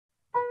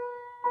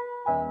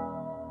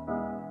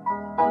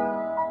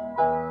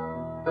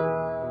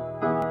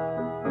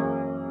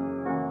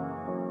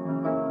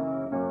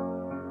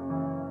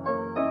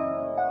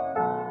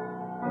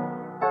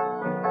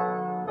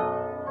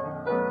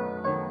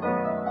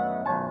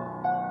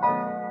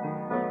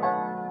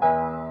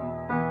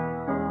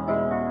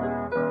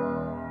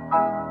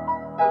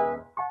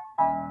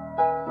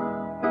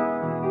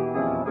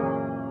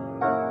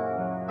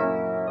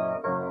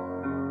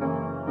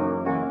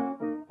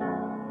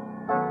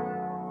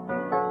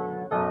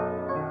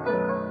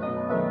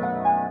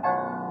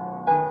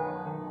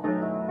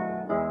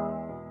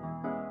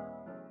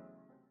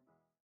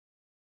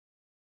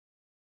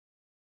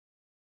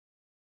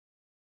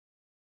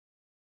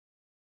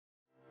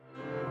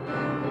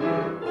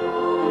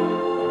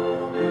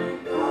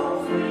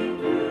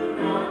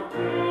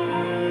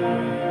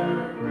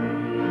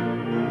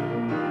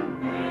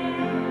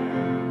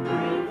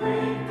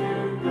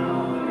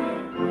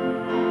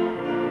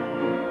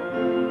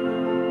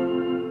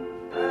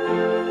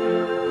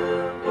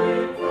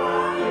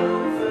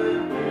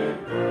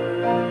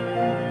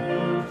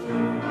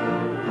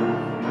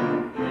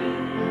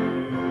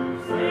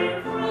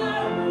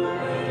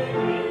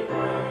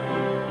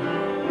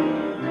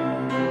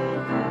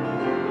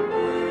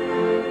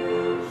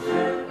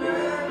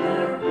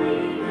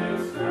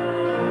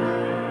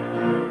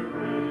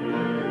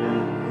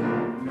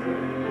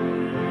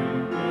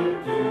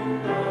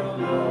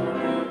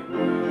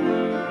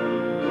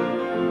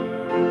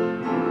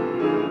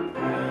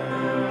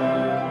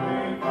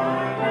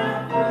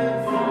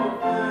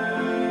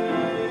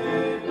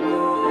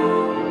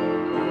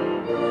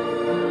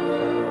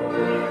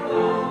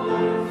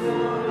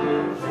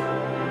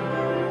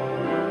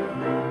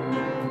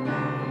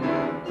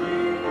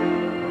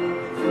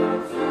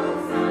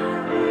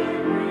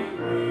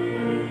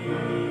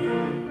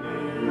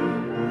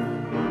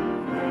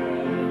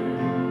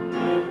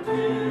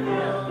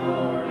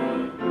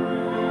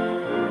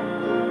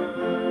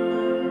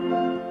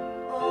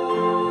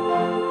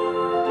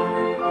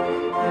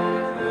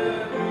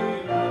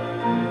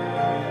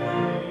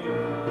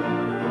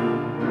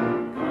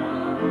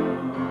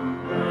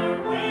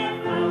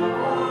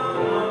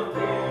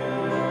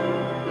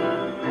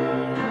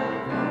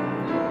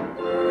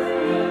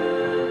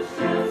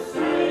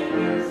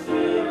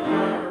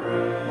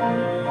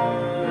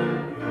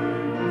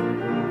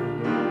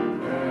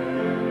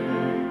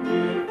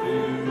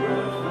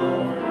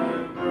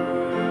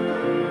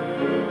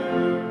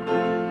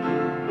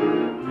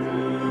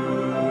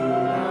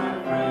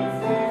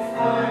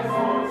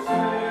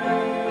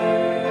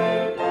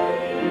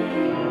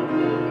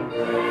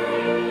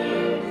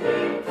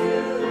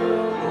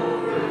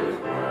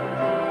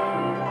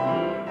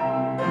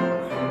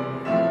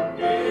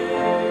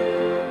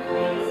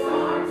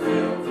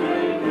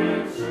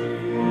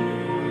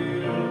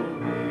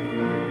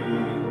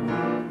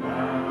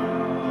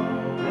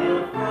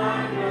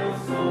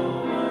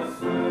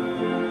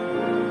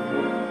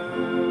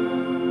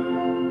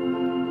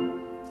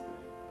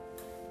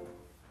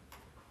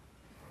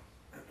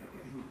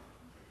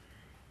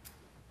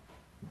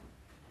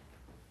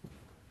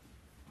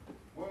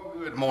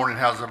morning.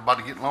 How's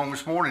everybody getting along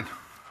this morning?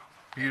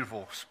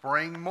 Beautiful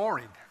spring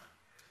morning.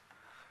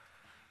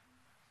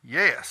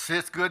 Yes,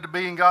 it's good to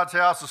be in God's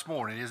house this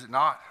morning, is it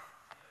not?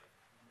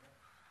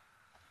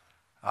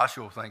 I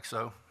sure think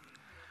so.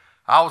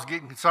 I was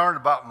getting concerned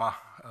about my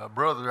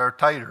brother there,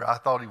 Tater. I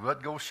thought he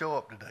wasn't going to show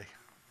up today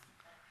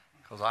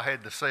because I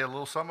had to say a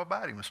little something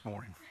about him this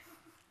morning.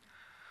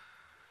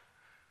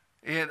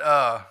 And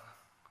I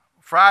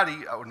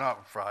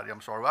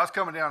was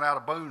coming down out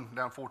of Boone,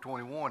 down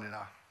 421, and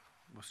I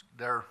was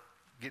there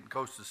getting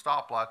close to the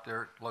stoplight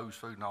there at Lowe's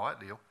Food and all that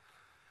deal.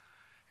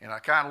 And I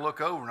kind of look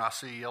over and I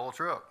see a yellow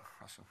truck.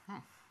 I said,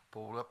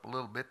 pulled up a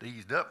little bit,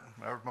 eased up.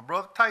 There was my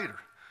brother Tater.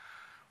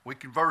 We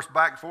conversed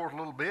back and forth a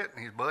little bit,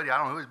 and his buddy, I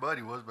don't know who his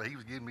buddy was, but he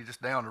was giving me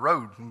just down the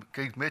road,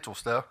 Keith Mitchell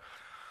stuff.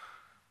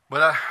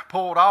 But I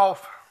pulled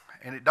off,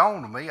 and it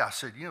dawned on me, I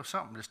said,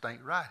 something just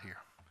ain't right here.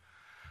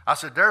 I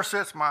said, there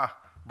sits my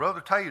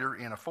brother Tater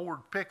in a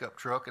Ford pickup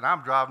truck, and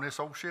I'm driving this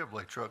old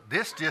Chevrolet truck.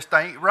 This just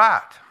ain't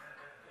right.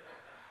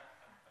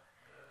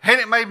 And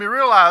it made me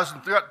realize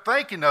and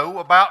thinking, though,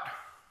 about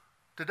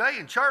today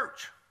in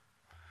church.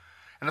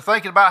 And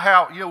thinking about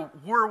how,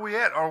 where are we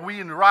at? Are we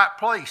in the right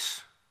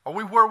place? Are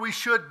we where we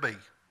should be?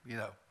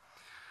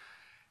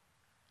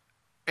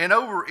 And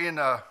over in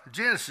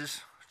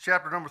Genesis,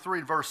 chapter number 3,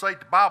 verse 8,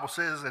 the Bible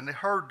says, and they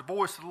heard the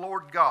voice of the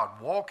Lord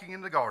God walking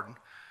in the garden,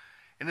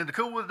 and in the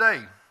cool of the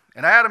day,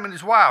 and Adam and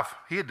his wife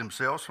hid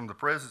themselves from the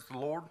presence of the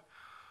Lord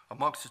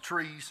amongst the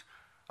trees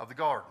of the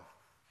garden.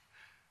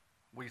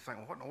 We think,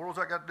 well, what in the world's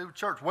that got to do with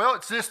church? Well,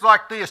 it's just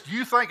like this. Do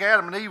you think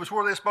Adam and Eve was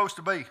where they're supposed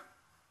to be?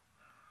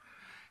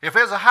 If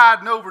there's a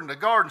hiding over in the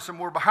garden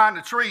somewhere behind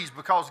the trees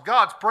because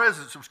God's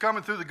presence was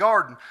coming through the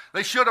garden,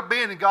 they should have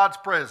been in God's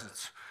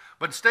presence.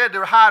 But instead,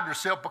 they're hiding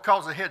themselves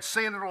because they had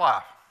sin in their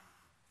life.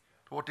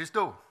 That's what this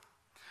doing.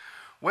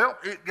 Well,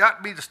 it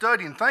got me to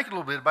study and think a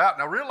little bit about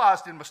it. And I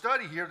realized in my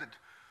study here that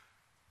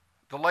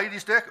the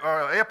latest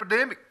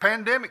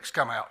pandemics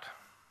come out.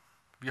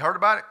 Have you heard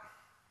about it?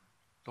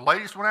 The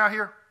latest one out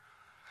here?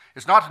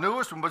 It's not the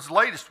newest one, but it's the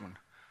latest one.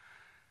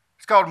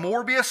 It's called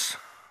Morbius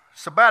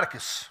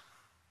sabbaticus.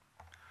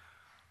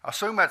 I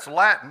assume that's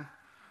Latin.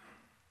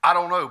 I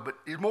don't know, but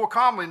it's more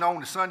commonly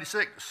known as Sunday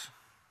sickness.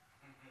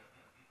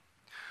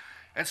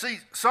 And see,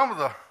 some of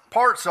the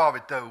parts of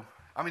it, though,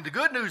 the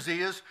good news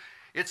is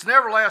it's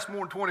never lasts more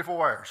than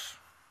 24 hours,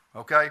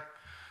 okay?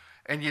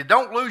 And you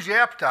don't lose your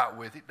appetite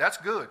with it. That's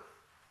good,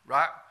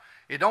 right?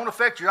 It don't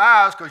affect your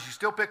eyes because you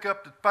still pick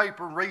up the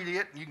paper and read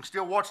it, and you can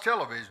still watch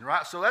television,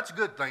 right? So that's a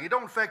good thing. It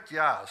don't affect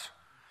your eyes.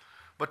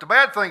 But the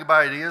bad thing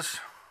about it is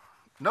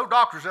no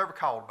doctor's ever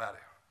called about it.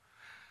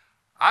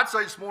 I'd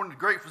say this morning the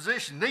great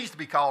physician needs to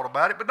be called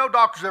about it, but no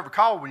doctor's ever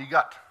called when you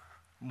got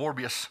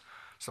Morbius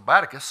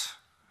sabbaticus.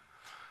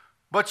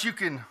 But you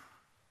can,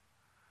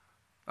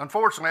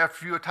 unfortunately, after a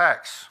few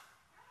attacks,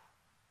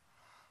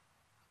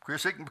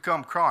 Chris, it can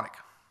become chronic.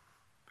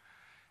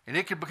 And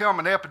it can become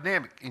an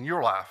epidemic in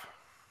your life.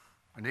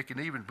 And it can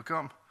even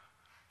become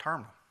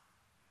terminal.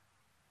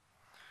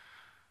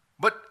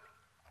 But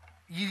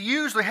you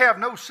usually have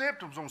no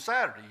symptoms on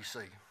Saturday, you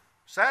see.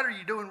 Saturday,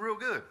 you're doing real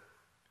good.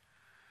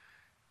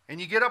 And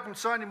you get up on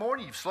Sunday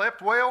morning, you've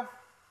slept well.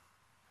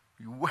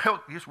 You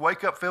just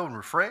wake up feeling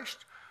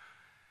refreshed.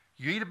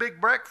 You eat a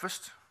big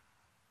breakfast.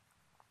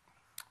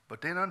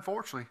 But then,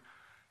 unfortunately,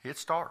 it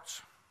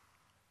starts.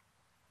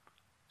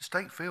 Just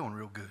ain't feeling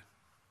real good.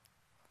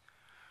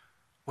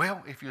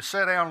 Well, if you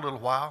sit down a little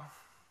while,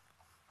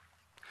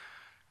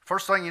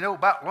 first thing you know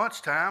about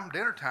lunchtime,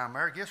 dinner time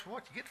there, guess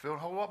what? You get feeling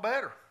a whole lot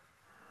better.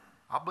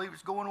 I believe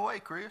it's going away,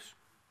 Chris.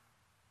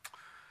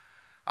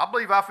 I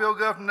believe I feel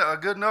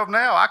good enough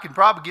now, I can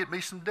probably get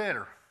me some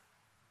dinner.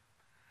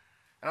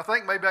 And I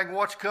think maybe I can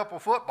watch a couple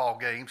of football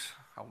games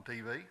on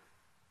TV.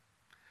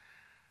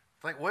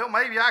 Think, well,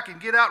 maybe I can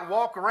get out and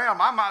walk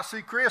around. I might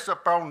see Chris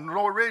up on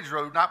Roy Ridge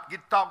Road and I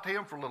get to talk to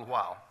him for a little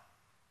while.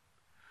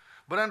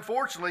 But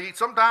unfortunately,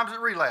 sometimes it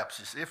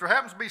relapses. If there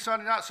happens to be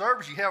Sunday night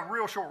service, you have a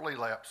real short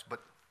relapse,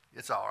 but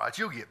it's all right.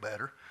 You'll get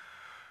better.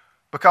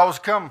 Because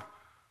come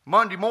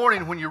Monday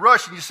morning when you're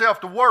rushing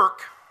yourself to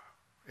work,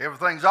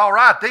 everything's all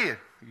right then.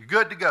 You're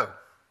good to go.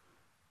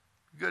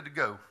 You're good to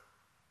go.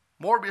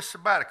 Morbius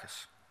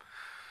sabbaticus.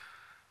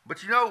 But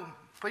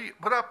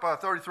put up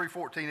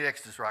 33:14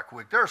 Exodus right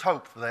quick. There's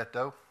hope for that,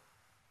 though.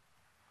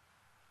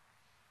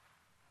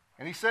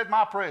 And he said,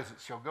 my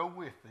presence shall go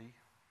with thee,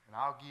 and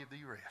I'll give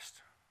thee rest.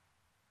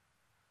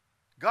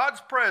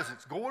 God's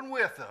presence going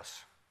with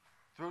us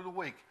through the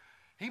week.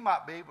 He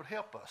might be able to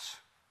help us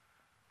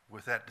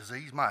with that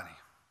disease, might he?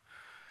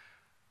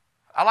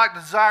 I like the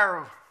desire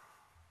of,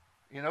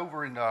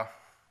 over in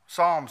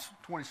Psalms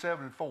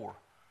 27:4.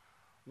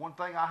 One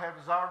thing I have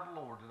desired of the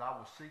Lord that I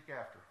will seek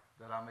after,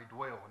 that I may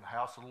dwell in the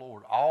house of the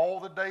Lord all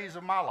the days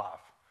of my life,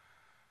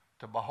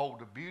 to behold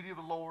the beauty of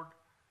the Lord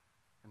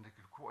and to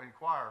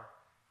inquire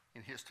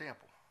in his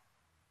temple.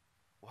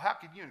 Well, how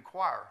can you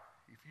inquire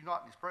if you're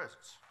not in his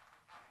presence?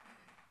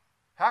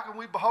 How can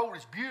we behold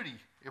his beauty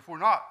if we're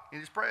not in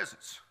his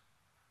presence?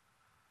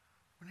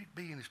 We need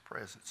to be in his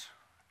presence.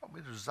 That'll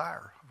be the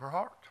desire of our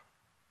heart.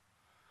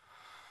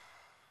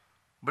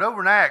 But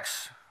over in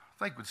Acts,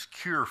 I think it was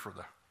cure for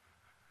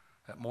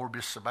that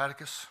morbus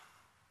sabbaticus.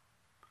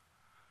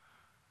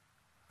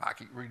 I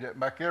keep reading that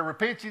back there.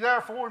 Repent ye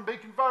therefore and be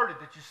converted,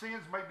 that your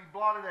sins may be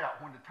blotted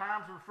out when the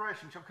times of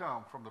refreshing shall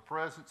come from the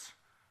presence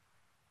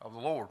of the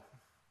Lord.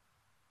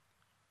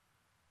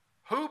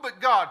 Who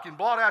but God can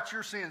blot out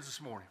your sins this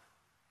morning?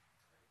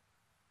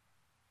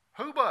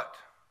 Who but?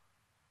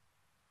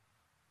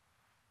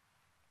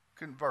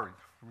 Converted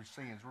from your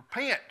sins.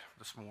 Repent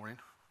this morning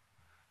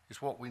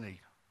is what we need.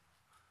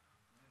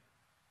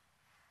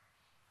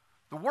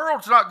 The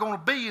world's not going to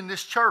be in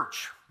this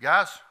church,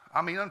 guys.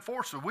 I mean,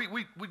 unfortunately,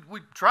 we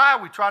try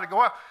to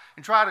go out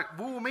and try to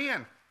woo them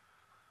in.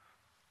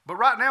 But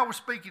right now we're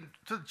speaking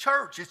to the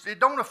church. It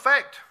don't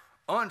affect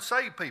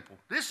unsaved people.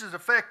 This is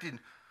affecting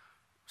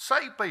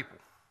saved people.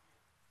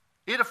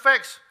 It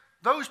affects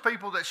those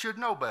people that should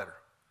know better.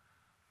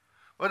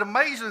 But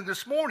amazing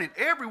this morning,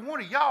 every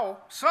one of y'all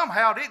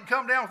somehow didn't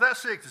come down with that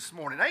sickness this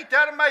morning. Ain't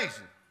that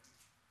amazing?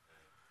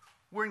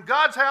 We're in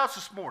God's house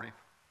this morning.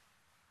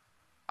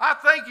 I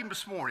thank him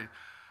this morning.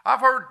 I've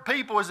heard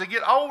people as they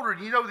get older,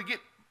 and they get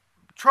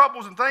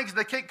troubles and things, and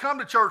they can't come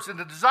to church, and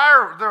the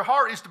desire of their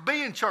heart is to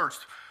be in church.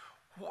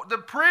 The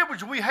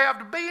privilege we have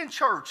to be in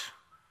church.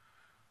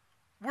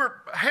 We're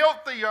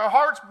healthy, our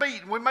heart's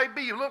beating, we may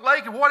be a little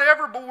achy,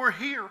 whatever, but we're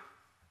here.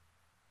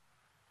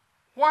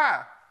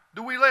 Why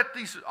do we let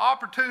these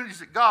opportunities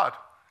that God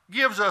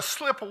gives us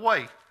slip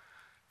away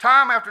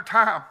time after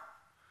time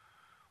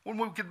when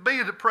we could be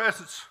in the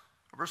presence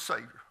of our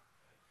Savior?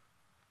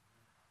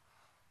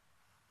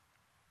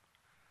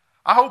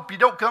 I hope you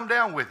don't come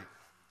down with it.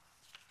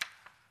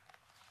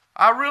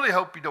 I really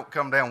hope you don't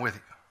come down with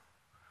it.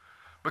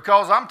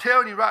 Because I'm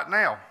telling you right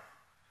now,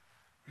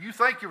 you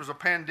think there was a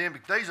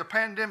pandemic. There's a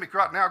pandemic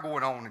right now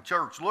going on in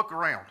church. Look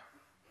around.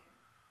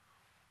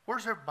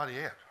 Where's everybody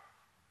at?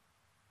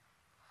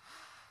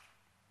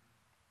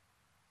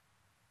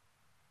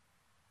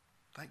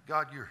 Thank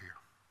God you're here.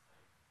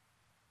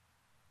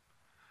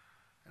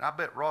 And I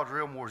bet Roger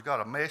Elmore's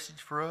got a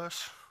message for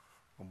us.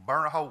 Will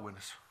burn a hole in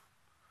us.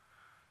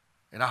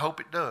 And I hope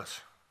it does.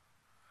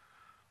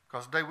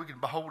 Because today we can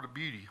behold the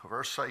beauty of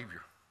our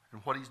Savior and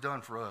what he's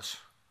done for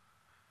us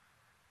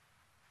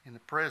in the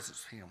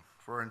presence of him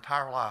for our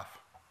entire life,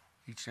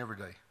 each and every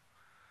day.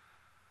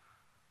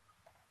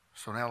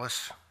 So now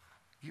let's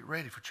get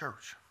ready for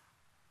church.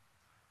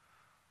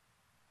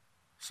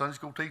 Sunday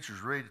school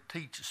teachers ready to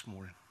teach this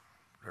morning.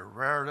 They're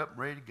wired up and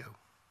ready to go.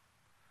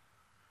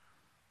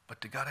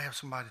 But they got to have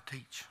somebody to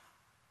teach.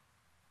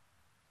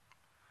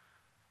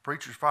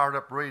 Preachers fired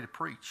up ready to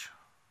preach.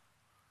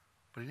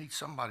 But he needs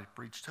somebody to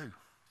preach too.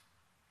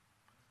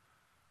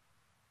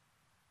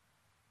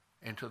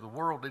 And to the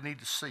world, they need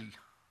to see,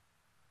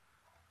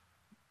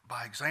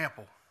 by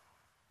example,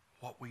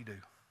 what we do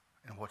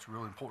and what's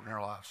really important in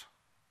our lives.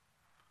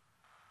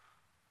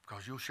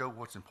 Because you'll show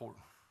what's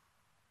important.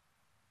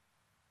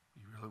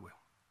 You really will.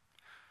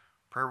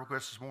 Prayer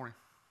requests this morning.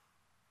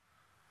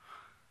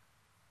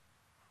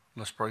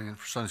 Let's pray in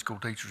for Sunday school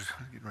teachers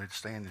getting ready to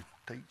stand and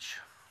teach.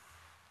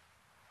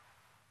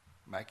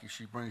 Mackie,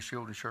 she brings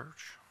children to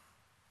church.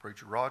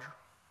 Preacher Roger,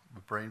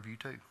 we're praying for you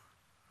too.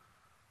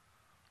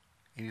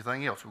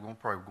 Anything else, we're going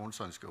to pray. We're going to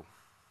Sunday school.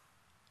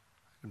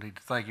 We need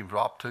to thank him for the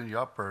opportunity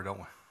of prayer, don't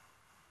we?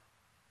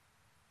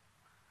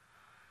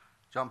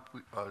 John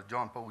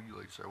Paul, you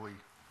lead, sir. Will you?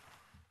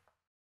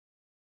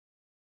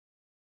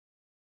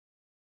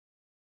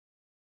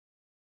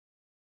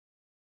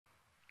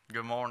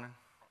 Good morning.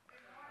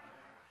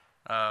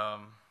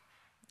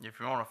 If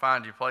you want to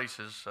find your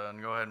places,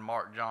 and go ahead and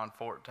mark John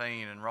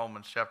 14 and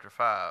Romans chapter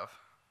 5.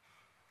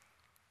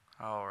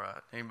 All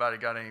right. Anybody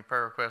got any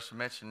prayer requests to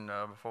mention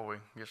before we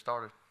get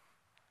started?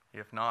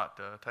 If not,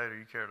 Taylor,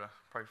 you care to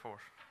pray for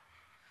us?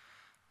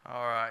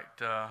 All right.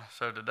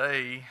 So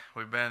today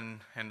we've been,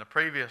 in the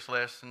previous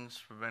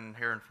lessons, we've been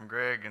hearing from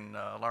Greg and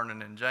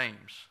learning in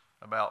James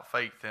about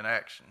faith in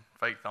action,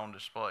 faith on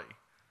display.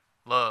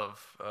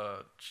 Love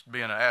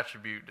being an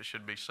attribute that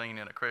should be seen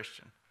in a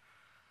Christian.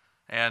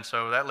 And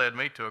so that led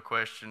me to a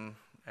question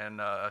and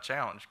a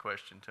challenge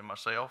question to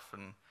myself,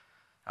 and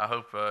I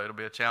hope it'll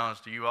be a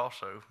challenge to you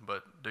also,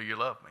 but do you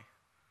love me?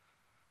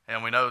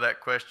 And we know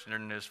that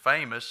question is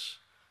famous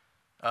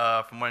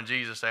from when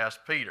Jesus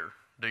asked Peter,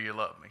 do you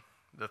love me?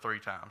 The 3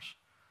 times.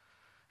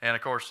 And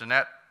of course, in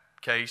that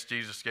case,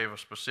 Jesus gave a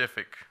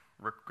specific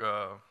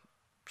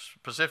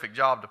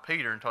job to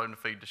Peter and told him to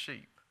feed the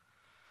sheep.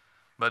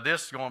 But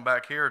this, going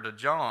back here to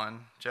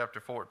John chapter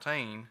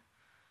 14,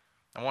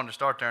 I wanted to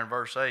start there in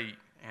verse 8,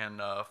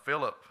 and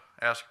Philip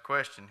asked a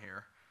question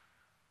here.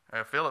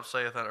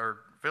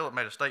 Philip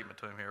made a statement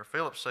to him here.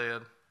 Philip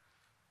said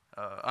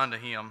unto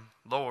him,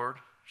 Lord,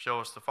 show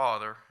us the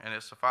Father, and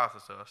it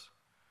sufficeth us.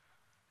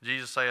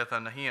 Jesus saith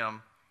unto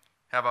him,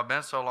 Have I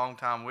been so long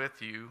time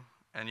with you,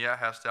 and yet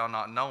hast thou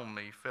not known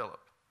me, Philip?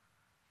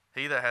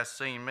 He that hath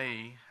seen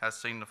me hath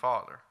seen the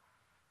Father.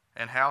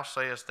 And how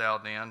sayest thou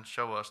then,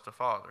 Show us the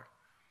Father?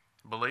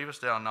 Believest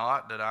thou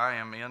not that I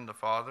am in the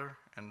Father,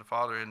 and the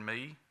Father in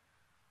me?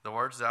 The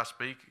words that I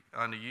speak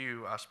unto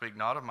you, I speak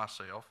not of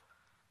myself,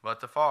 but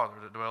the Father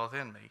that dwelleth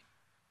in me.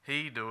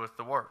 He doeth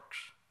the works.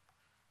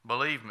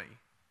 Believe me,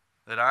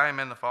 that I am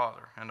in the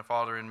Father, and the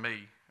Father in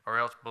me, or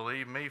else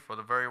believe me for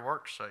the very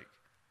work's sake.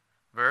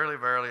 Verily,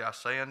 verily, I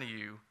say unto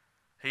you,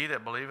 he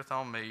that believeth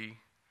on me,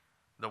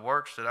 the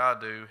works that I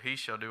do, he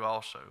shall do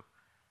also.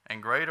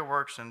 And greater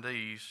works than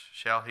these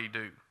shall he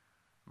do,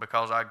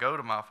 because I go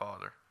to my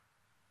Father.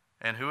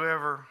 And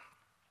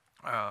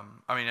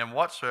and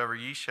whatsoever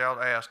ye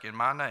shall ask in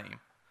my name,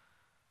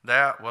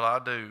 that will I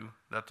do,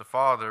 that the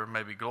Father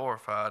may be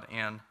glorified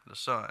in the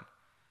Son.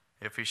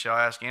 If ye shall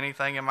ask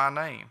anything in my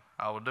name,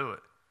 I will do it.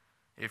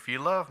 If ye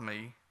love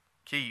me,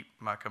 keep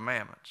my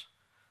commandments.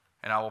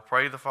 And I will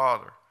pray the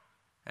Father,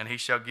 and he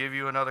shall give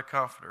you another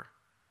Comforter,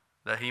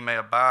 that he may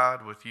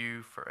abide with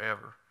you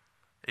forever,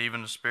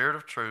 even the Spirit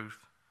of truth,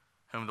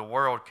 whom the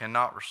world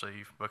cannot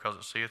receive, because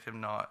it seeth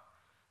him not,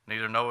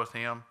 neither knoweth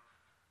him.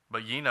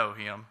 But ye know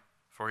him,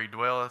 for he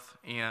dwelleth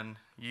in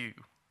you,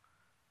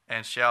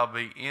 and shall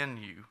be in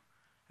you.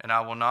 And I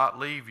will not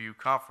leave you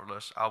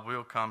comfortless, I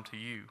will come to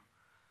you.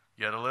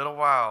 Yet a little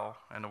while,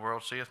 and the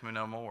world seeth me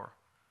no more.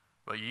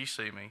 But ye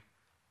see me,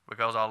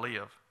 because I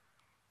live.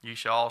 Ye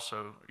shall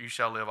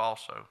live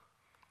also.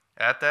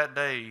 At that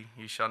day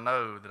ye shall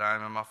know that I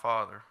am in my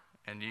Father,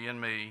 and ye in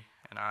me,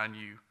 and I in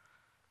you.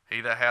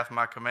 He that hath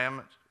my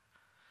commandments,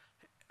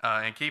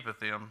 and keepeth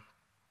them,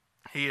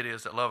 he it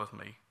is that loveth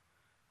me.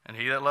 And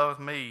he that loveth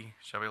me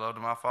shall be loved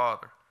of my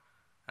Father,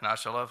 and I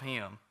shall love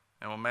him,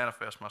 and will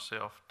manifest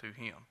myself to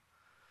him.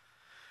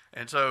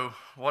 And so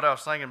what I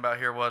was thinking about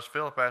here was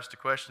Philip asked the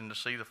question to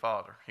see the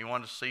Father. He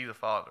wanted to see the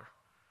Father.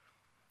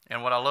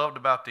 And what I loved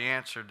about the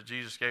answer that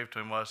Jesus gave to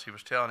him was he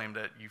was telling him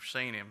that you've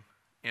seen him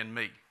in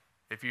me.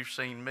 If you've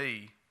seen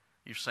me,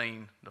 you've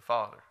seen the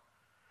Father.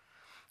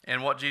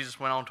 And what Jesus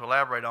went on to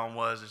elaborate on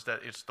is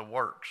that it's the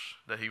works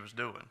that he was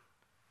doing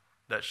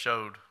that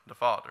showed the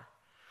Father.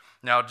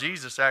 Now,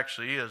 Jesus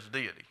actually is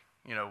deity.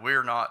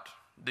 We're not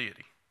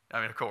deity.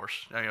 Of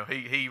course,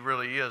 he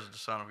really is the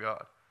Son of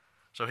God.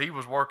 So he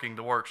was working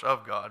the works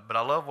of God. But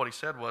I love what he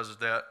said is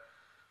that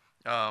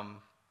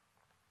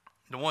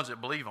the ones that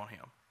believe on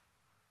him,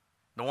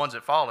 the ones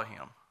that follow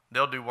him,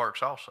 they'll do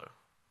works also.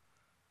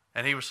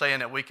 And he was saying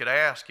that we could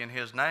ask in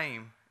his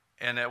name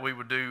and that we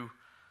would do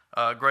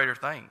greater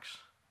things.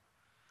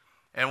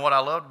 And what I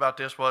loved about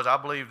this was I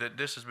believe that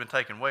this has been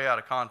taken way out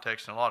of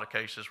context in a lot of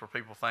cases where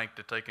people think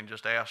that they can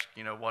just ask,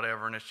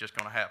 whatever, and it's just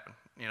going to happen.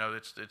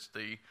 It's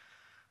the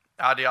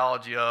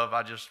ideology of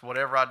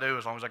whatever I do,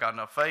 as long as I got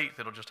enough faith,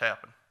 it'll just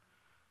happen.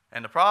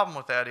 And the problem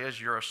with that is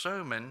you're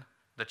assuming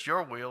that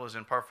your will is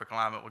in perfect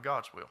alignment with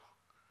God's will.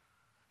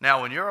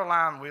 Now, when your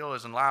will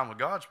is in line with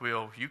God's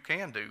will, you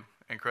can do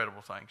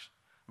incredible things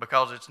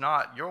because it's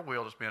not your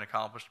will that's being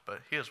accomplished,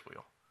 but his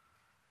will.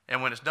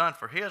 And when it's done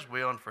for his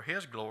will and for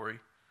his glory,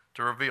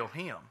 to reveal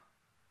him,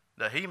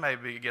 that he may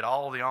get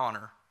all the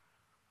honor,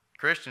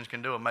 Christians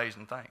can do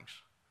amazing things.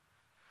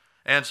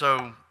 And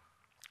so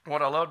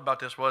what I loved about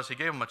this was he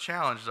gave them a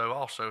challenge, though,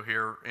 also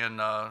here in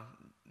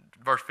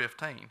verse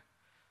 15.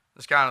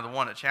 It's kind of the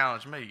one that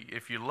challenged me.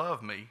 If you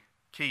love me,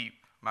 keep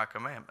my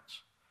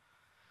commandments.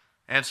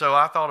 And so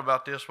I thought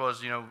about this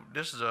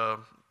this is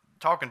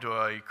talking to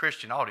a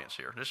Christian audience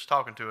here. This is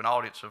talking to an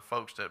audience of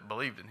folks that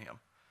believed in him.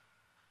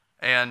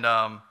 And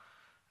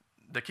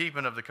the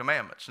keeping of the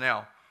commandments.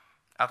 Now,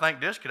 I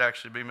think this could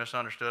actually be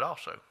misunderstood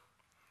also.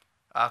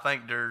 I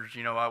think there's,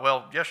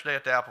 yesterday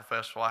at the Apple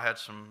Festival, I had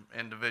some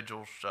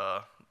individuals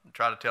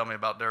try to tell me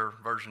about their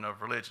version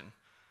of religion.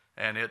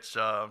 And it's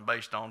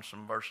based on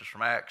some verses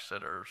from Acts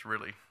that are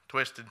really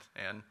twisted.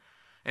 And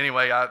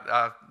anyway,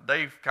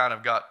 they've kind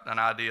of got an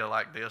idea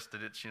like this,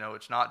 that it's,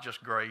 it's not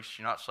just grace.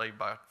 You're not saved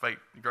by faith,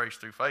 grace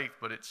through faith,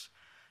 but it's,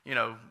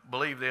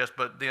 believe this,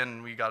 but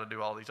then we got to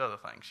do all these other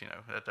things.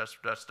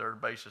 That's their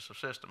basis of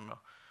system.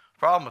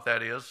 The problem with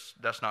that is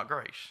that's not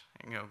grace.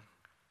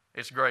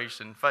 It's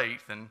grace and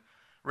faith, and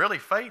really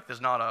faith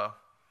is not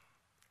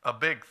a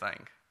big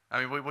thing.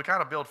 We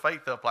kind of build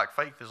faith up like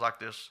faith is like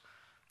this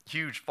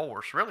huge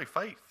force. Really,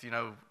 faith,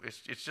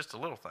 it's just a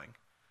little thing.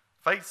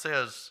 Faith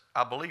says,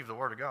 I believe the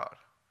Word of God.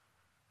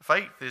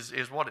 Faith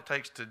is what it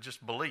takes to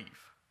just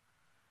believe.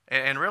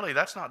 And really,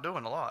 that's not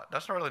doing a lot.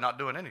 That's really not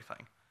doing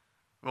anything.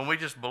 When we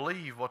just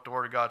believe what the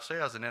Word of God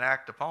says and then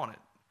act upon it,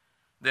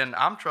 then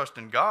I'm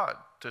trusting God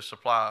to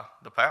supply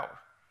the power.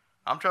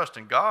 I'm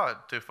trusting God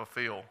to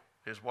fulfill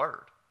his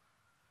word.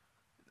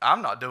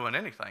 I'm not doing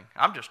anything.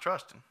 I'm just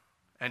trusting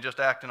and just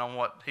acting on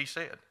what he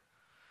said.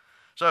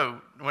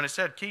 So when it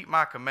said, keep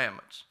my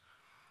commandments,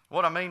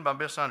 what I mean by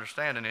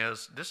misunderstanding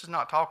is this is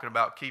not talking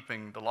about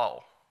keeping the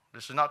law.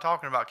 This is not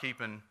talking about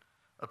keeping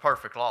a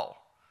perfect law.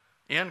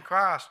 In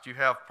Christ, you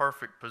have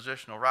perfect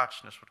positional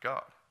righteousness with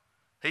God.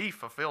 He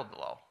fulfilled the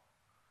law.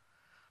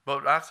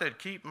 But I said,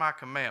 keep my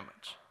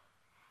commandments.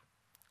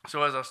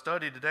 So as I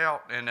studied it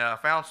out and I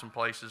found some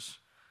places,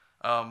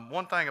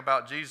 one thing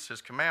about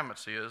Jesus'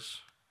 commandments is,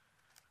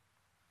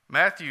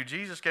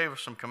 Jesus gave us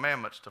some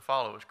commandments to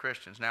follow as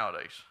Christians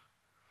nowadays.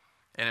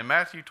 And in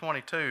Matthew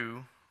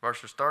 22,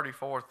 verses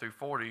 34 through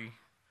 40,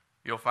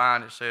 you'll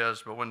find it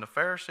says, but when the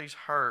Pharisees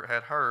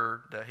had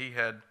heard that he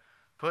had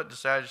put the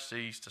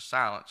Sadducees to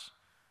silence,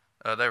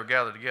 they were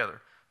gathered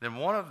together. Then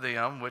one of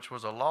them, which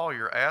was a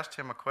lawyer, asked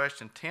him a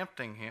question,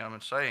 tempting him,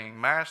 and saying,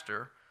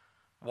 Master,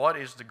 what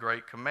is the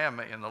great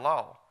commandment in the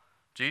law?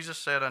 Jesus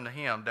said unto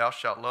him, Thou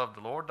shalt love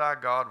the Lord thy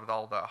God with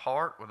all thy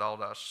heart, with all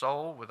thy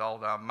soul, with all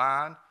thy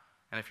mind.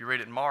 And if you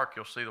read it in Mark,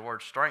 you'll see the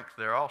word strength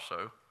there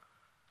also.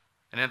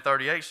 And then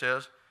 38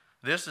 says,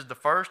 This is the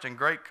first and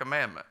great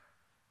commandment.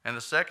 And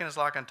the second is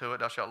like unto it,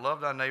 Thou shalt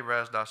love thy neighbor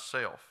as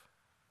thyself.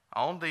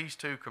 On these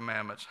two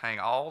commandments hang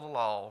all the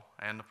law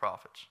and the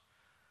prophets.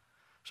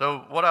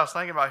 So what I was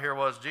thinking about here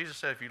was, Jesus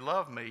said, if you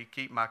love me,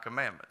 keep my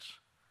commandments.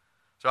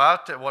 So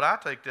what I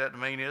take that to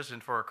mean is,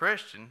 and for a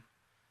Christian,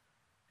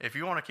 if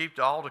you want to keep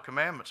all the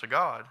commandments of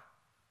God,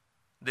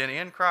 then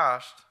in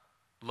Christ,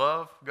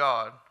 love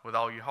God with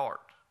all your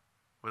heart,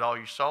 with all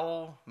your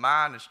soul,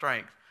 mind, and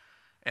strength.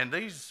 And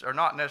these are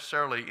not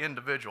necessarily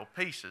individual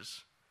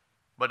pieces,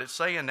 but it's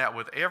saying that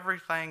with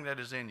everything that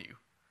is in you,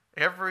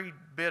 every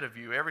bit of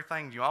you,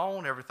 everything you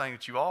own, everything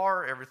that you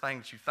are, everything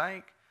that you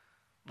think,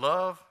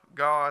 love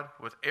God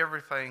with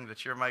everything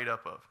that you're made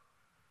up of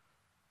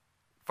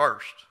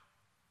first.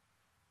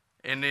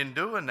 And in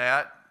doing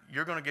that,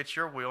 you're going to get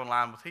your will in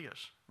line with His.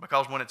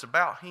 Because when it's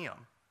about Him,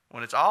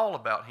 when it's all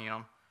about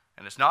Him,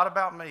 and it's not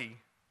about me,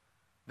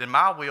 then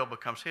my will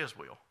becomes His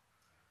will.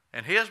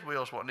 And His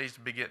will is what needs to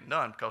be getting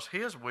done, because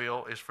His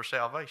will is for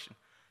salvation.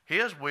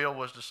 His will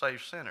was to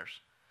save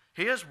sinners.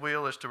 His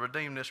will is to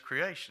redeem this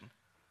creation.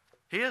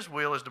 His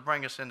will is to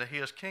bring us into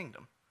His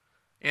kingdom,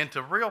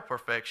 into real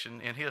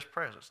perfection in His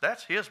presence.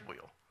 That's His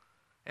will.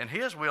 And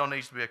His will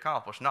needs to be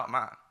accomplished, not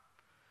mine.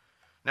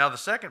 Now, the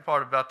second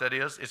part about that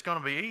is, it's going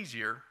to be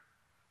easier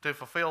to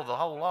fulfill the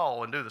whole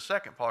law and do the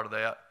second part of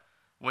that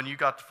when you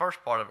got the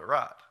first part of it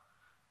right.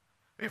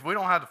 If we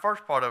don't have the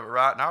first part of it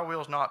right, and our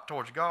will's not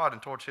towards God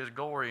and towards His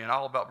glory and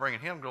all about bringing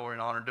Him glory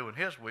and honor and doing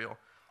His will,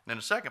 then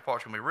the second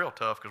part's going to be real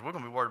tough, because we're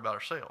going to be worried about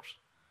ourselves.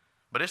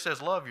 But it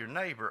says, love your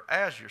neighbor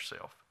as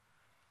yourself.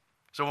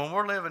 So when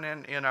we're living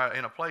in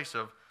a place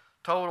of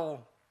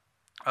total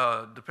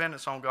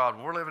dependence on God,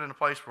 when we're living in a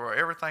place where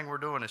everything we're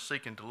doing is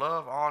seeking to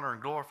love, honor,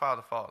 and glorify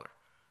the Father,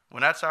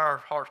 when that's our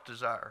heart's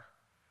desire,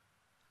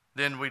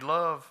 then we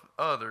love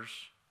others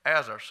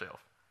as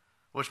ourselves,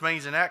 which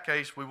means in that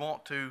case we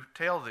want to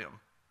tell them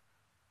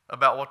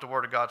about what the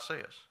Word of God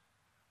says.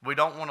 We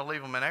don't want to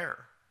leave them in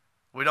error.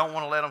 We don't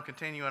want to let them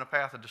continue in a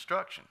path of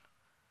destruction.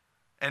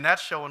 And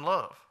that's showing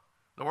love.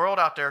 The world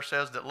out there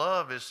says that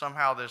love is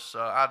somehow this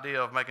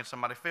idea of making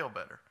somebody feel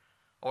better,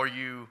 or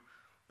you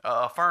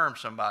affirm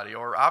somebody,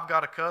 or I've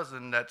got a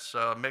cousin that's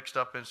mixed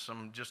up in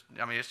some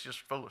it's just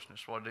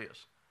foolishness what it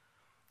is.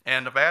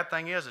 And the bad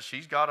thing is that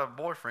she's got a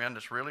boyfriend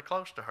that's really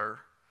close to her.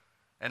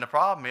 And the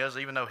problem is,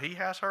 even though he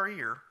has her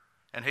ear,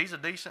 and he's a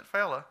decent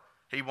fella,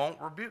 he won't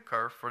rebuke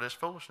her for this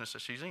foolishness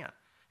that she's in.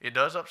 It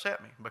does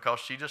upset me, because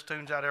she just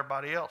tunes out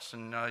everybody else,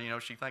 and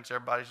she thinks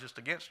everybody's just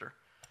against her.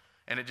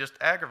 And it just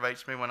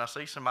aggravates me when I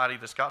see somebody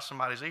that's got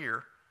somebody's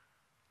ear,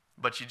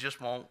 but you just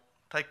won't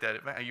take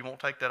that. You won't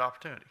take that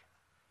opportunity.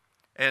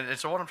 And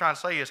so what I'm trying to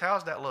say is,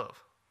 how's that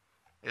love?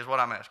 Is what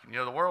I'm asking.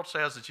 The world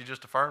says that you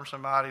just affirm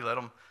somebody, let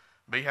them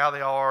be how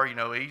they are,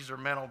 ease their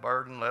mental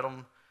burden, let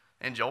them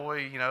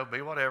enjoy,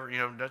 be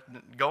whatever,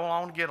 go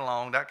along, get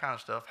along, that kind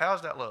of stuff.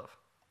 How's that love?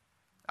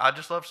 I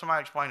just love somebody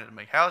to explain it to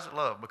me. How's it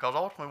love? Because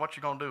ultimately what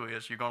you're going to do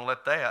is, you're going to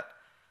let that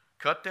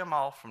cut them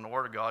off from the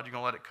Word of God. You're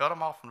going to let it cut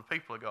them off from the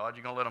people of God.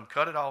 You're going to let them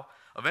cut it off.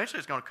 Eventually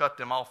it's going to cut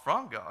them off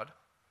from God.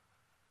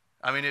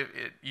 I mean,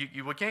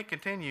 we can't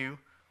continue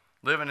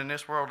living in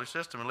this worldly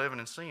system and living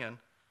in sin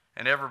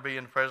and ever be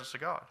in the presence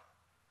of God.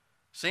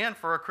 Sin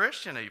for a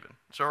Christian even.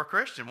 So a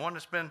Christian, one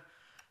that's been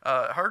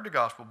heard the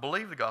gospel,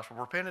 believed the gospel,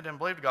 repented and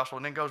believed the gospel,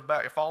 and then goes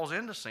back, it falls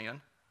into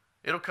sin,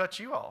 it'll cut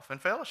you off in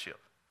fellowship.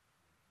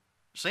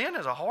 Sin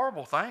is a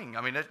horrible thing.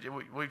 I mean,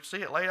 we see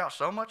it laid out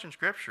so much in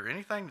Scripture.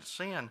 Anything that's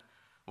sin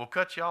will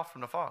cut you off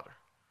from the Father.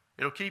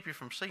 It'll keep you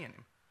from seeing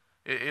Him.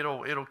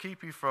 It'll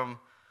keep you from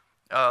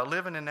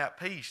living in that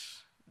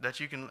peace that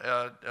you can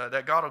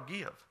that God will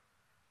give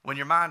when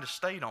your mind is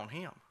stayed on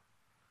Him.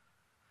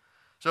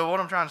 So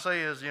what I'm trying to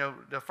say is,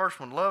 the first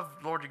one, love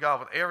the Lord your God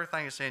with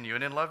everything that's in you,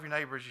 and then love your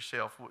neighbor as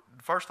yourself.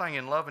 The first thing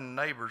in loving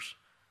neighbors,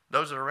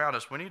 those that are around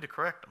us, we need to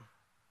correct them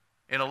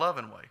in a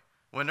loving way.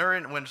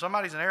 When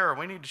somebody's in error,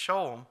 we need to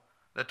show them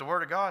that the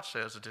Word of God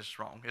says that this is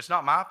wrong. It's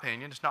not my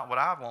opinion. It's not what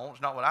I want.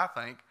 It's not what I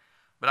think.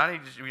 But I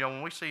need to,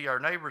 when we see our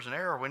neighbors in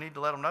error, we need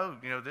to let them know,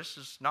 this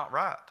is not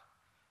right.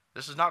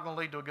 This is not going to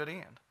lead to a good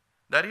end.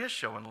 That is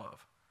showing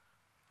love.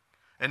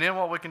 And then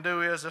what we can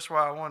do is, that's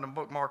why I wanted to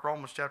bookmark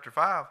Romans chapter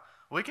 5.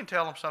 We can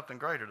tell them something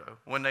greater, though.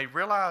 When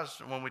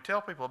we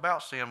tell people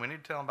about sin, we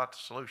need to tell them about the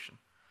solution.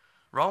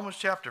 Romans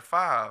chapter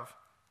 5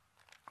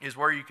 is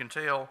where you can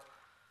tell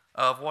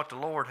of what the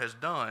Lord has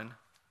done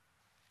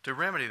to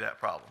remedy that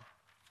problem.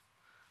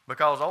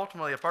 Because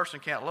ultimately, a person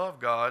can't love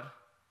God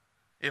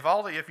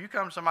if you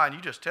come to somebody and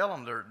you just tell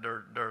them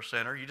they're a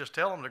sinner, you just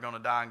tell them they're going to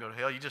die and go to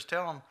hell, you just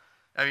tell them,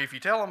 if you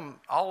tell them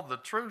all the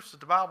truths that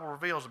the Bible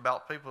reveals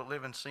about people that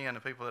live in sin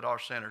and people that are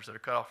sinners that are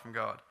cut off from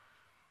God,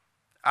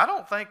 I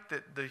don't think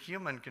that the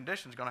human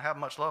condition is going to have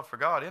much love for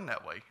God in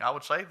that way. I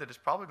would say that it's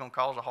probably going to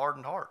cause a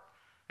hardened heart.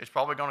 It's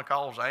probably going to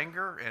cause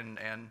anger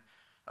and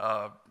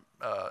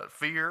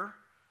fear.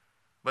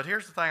 But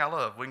here's the thing I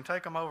love. We can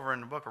take them over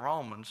in the book of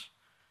Romans,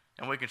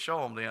 and we can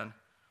show them then,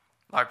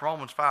 like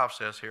Romans 5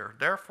 says here,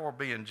 therefore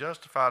being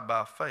justified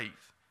by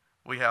faith,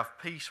 we have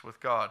peace with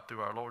God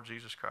through our Lord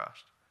Jesus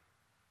Christ.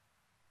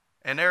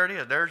 And there it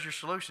is. There's your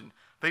solution.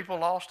 People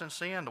lost in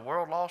sin, the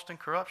world lost in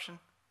corruption,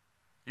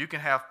 you can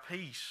have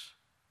peace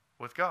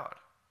with God.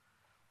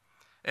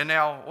 And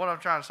now what I'm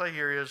trying to say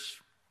here is,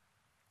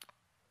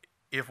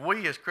 if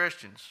we as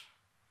Christians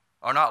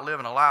are not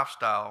living a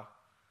lifestyle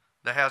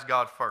that has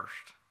God first,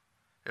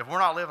 if we're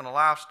not living a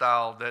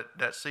lifestyle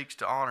that seeks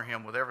to honor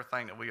Him with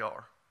everything that we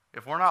are,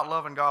 if we're not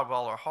loving God with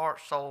all our heart,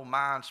 soul,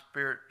 mind,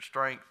 spirit,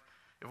 strength,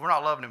 if we're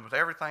not loving Him with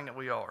everything that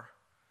we are,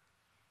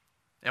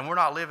 and we're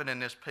not living in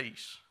this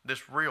peace,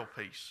 this real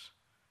peace,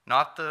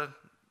 not the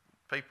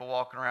people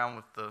walking around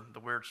with the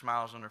weird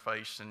smiles on their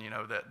face and,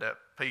 that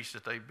peace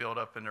that they build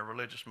up in their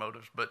religious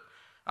motives, but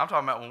I'm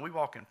talking about when we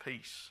walk in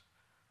peace,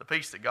 the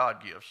peace that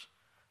God gives,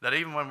 that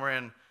even when we're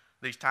in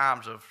these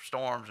times of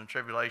storms and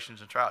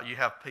tribulations and trials, you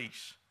have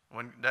peace.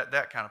 When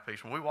that kind of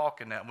peace, when we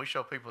walk in that and we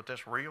show people that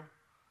that's real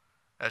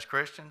as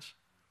Christians,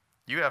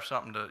 you have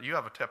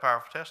a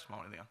powerful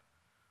testimony then.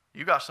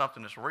 You got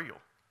something that's real,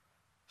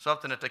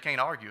 something that they can't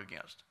argue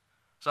against,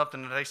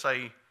 something that they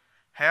say,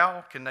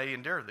 how can they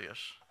endure this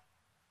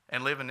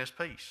and live in this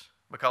peace?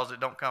 Because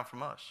it don't come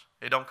from us.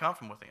 It don't come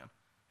from within.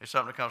 It's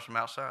something that comes from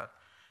outside.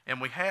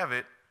 And we have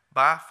it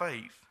by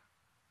faith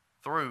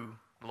through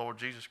the Lord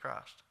Jesus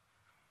Christ.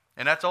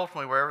 And that's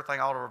ultimately where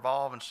everything ought to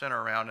revolve and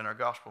center around in our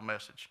gospel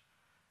message.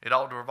 It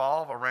ought to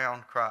revolve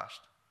around Christ.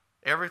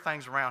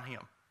 Everything's around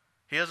Him.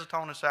 His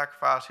atoning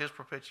sacrifice, His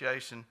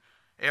propitiation,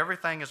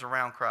 everything is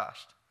around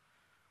Christ.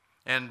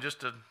 And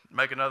just to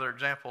make another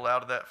example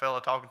out of that fellow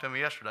talking to me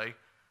yesterday,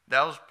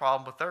 that was the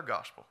problem with their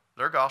gospel.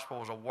 Their gospel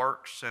was a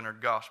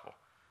work-centered gospel.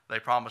 They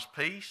promised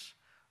peace.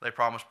 They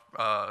promised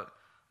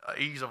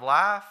ease of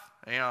life.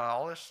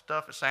 All this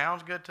stuff. It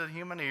sounds good to the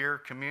human ear.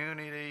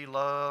 Community,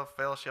 love,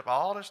 fellowship,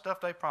 all this stuff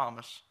they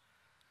promise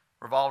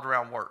revolved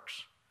around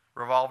works.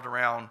 Revolved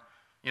around,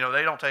 they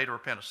don't tell you to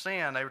repent of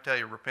sin. They would tell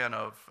you to repent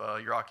of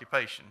your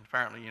occupation.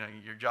 Apparently,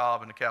 your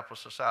job in the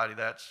capitalist society,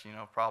 that's,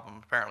 a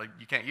problem. Apparently,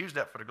 you can't use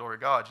that for the glory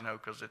of God,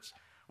 because it's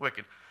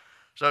wicked.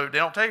 So they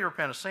don't tell you to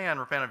repent of sin,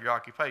 repent of your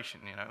occupation,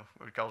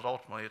 because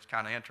ultimately it's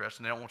kind of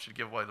interesting. They don't want you to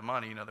give away the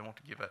money, they want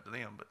to give that to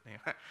them.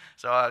 But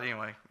so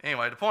anyway,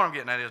 the point I'm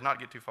getting at is not to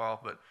get too far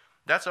off, but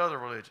that's other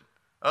religion.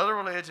 Other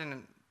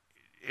religion,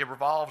 it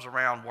revolves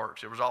around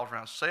works. It revolves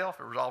around self.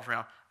 It revolves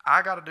around,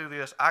 I got to do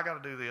this, I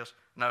got to do this.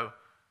 No,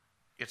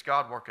 it's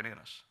God working in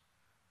us.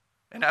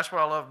 And that's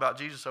what I love about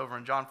Jesus over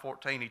in John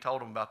 14. He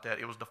told them about that.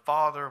 It was the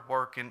Father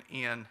working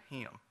in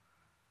Him.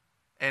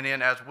 And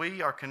then as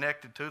we are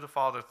connected to the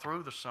Father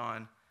through the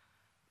Son,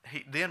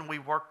 then we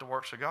work the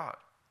works of God.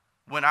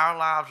 When our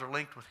lives are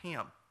linked with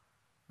Him,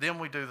 then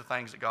we do the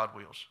things that God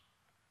wills.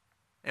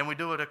 And we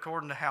do it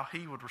according to how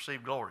He would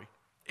receive glory.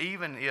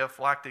 Even if,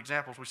 like the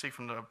examples we see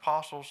from the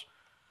apostles,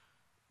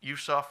 you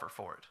suffer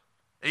for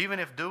it. Even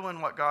if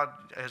doing what God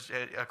has,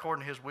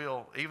 according to His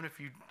will, even if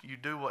you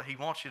do what He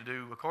wants you to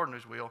do according to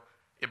His will,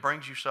 it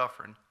brings you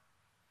suffering,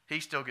 He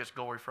still gets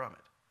glory from it.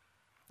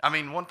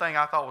 One thing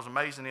I thought was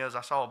amazing is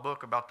I saw a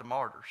book about the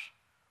martyrs.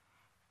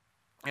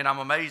 And I'm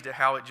amazed at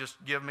how it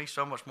just gave me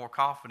so much more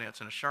confidence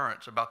and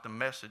assurance about the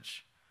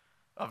message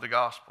of the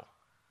gospel.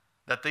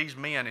 That these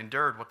men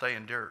endured what they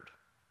endured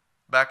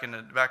back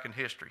in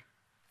history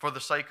for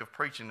the sake of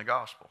preaching the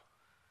gospel.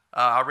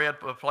 I read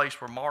a place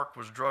where Mark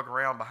was drug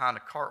around behind a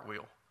cart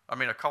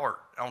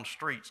on the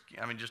streets.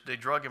 They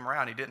drug him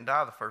around. He didn't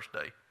die the first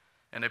day.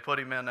 And they put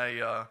him in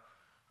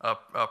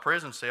a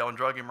prison cell and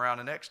drug him around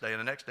the next day.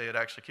 And the next day it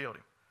actually killed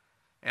him.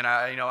 And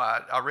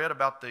I read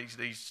about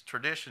these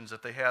traditions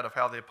that they had of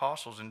how the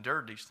apostles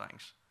endured these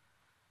things.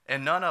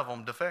 And none of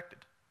them defected.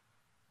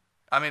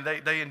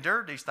 They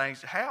endured these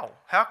things. How?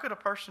 How could a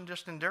person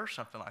just endure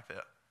something like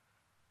that?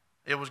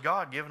 It was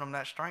God giving them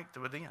that strength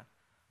within.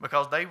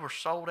 Because they were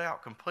sold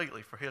out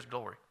completely for His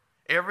glory.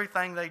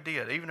 Everything they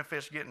did, even if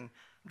it's getting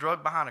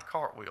drugged behind a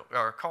cart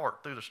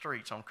through the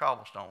streets on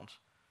cobblestones,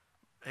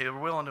 they were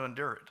willing to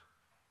endure it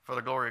for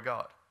the glory of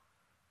God.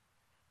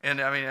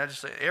 And I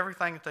just say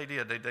everything that they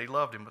did, they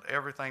loved Him with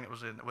everything that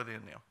was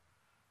within them.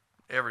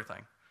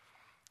 Everything.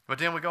 But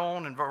then we go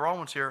on in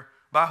Romans here,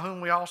 by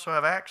whom we also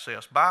have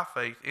access by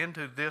faith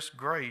into this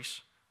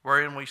grace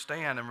wherein we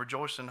stand and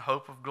rejoice in the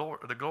hope of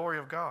the glory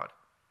of God.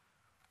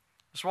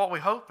 It's what we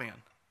hope in.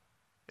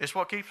 It's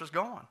what keeps us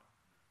going.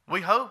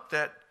 We hope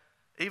that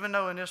even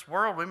though in this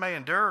world we may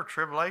endure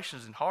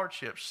tribulations and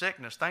hardships,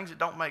 sickness, things that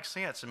don't make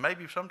sense, and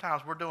maybe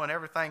sometimes we're doing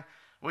everything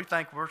we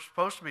think we're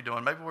supposed to be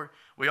doing. Maybe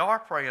we are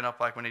praying up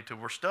like we need to.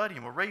 We're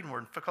studying, we're reading, we're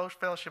in close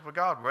fellowship with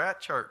God, we're at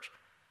church.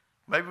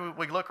 Maybe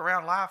we look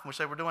around life and we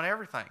say we're doing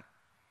everything.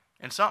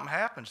 And something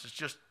happens that's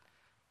just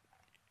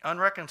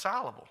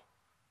unreconcilable.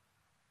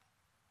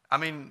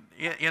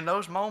 In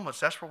those moments,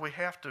 that's where we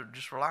have to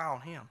just rely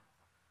on Him.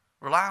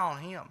 Rely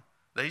on him,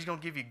 that he's going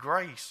to give you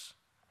grace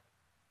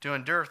to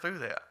endure through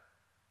that.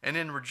 And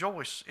then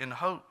rejoice in the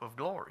hope of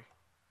glory.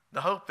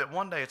 The hope that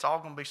one day it's all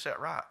going to be set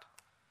right.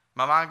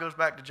 My mind goes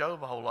back to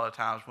Job a whole lot of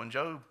times. When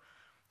Job,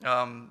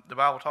 the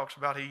Bible talks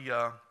about he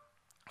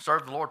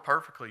served the Lord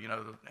perfectly,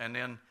 and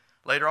then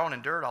later on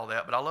endured all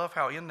that. But I love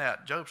how in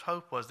that Job's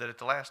hope was that at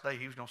the last day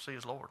he was going to see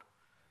his Lord.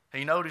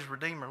 He knowed his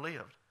Redeemer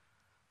lived.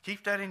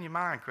 Keep that in your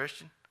mind,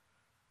 Christian.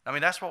 I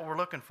mean, that's what we're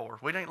looking for.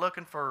 We ain't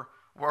looking for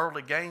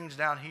worldly gains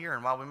down here.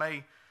 And while we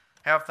may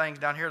have things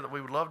down here that we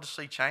would love to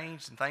see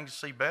changed and things to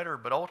see better,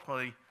 but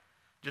ultimately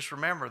just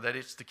remember that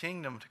it's the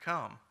kingdom to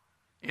come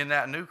in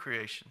that new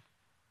creation.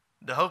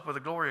 The hope of the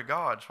glory of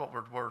God is what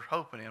we're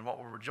hoping in, what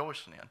we're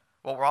rejoicing in,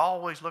 what we're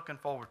always looking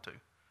forward to.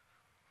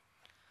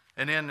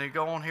 And then to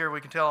go on here,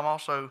 we can tell them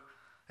also,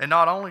 and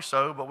not only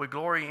so, but we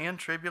glory in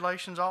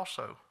tribulations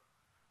also,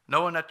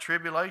 knowing that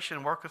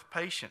tribulation worketh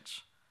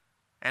patience,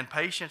 and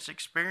patience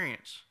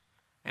experience,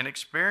 and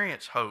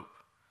experience hope,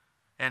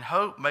 and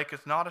hope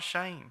maketh not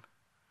ashamed,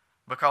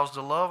 because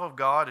the love of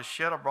God is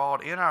shed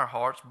abroad in our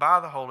hearts by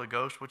the Holy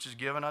Ghost, which is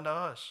given unto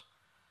us.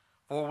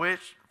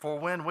 For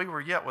when we were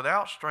yet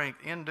without strength,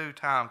 in due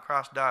time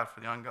Christ died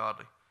for the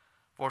ungodly.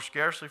 For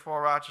scarcely for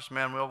a righteous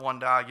man will one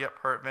die, yet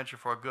peradventure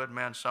for a good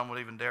man some would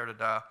even dare to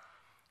die.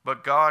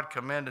 But God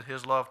commended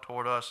his love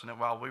toward us, and that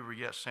while we were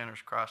yet sinners,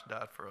 Christ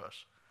died for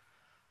us.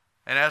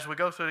 And as we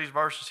go through these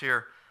verses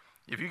here,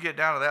 if you get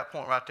down to that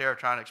point right there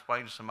trying to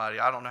explain to somebody,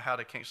 I don't know how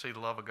they can't see the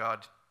love of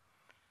God.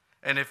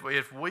 And if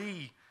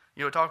we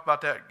talk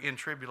about that in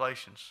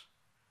tribulations,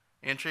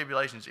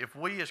 if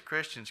we as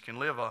Christians can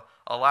live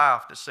a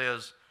life that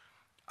says,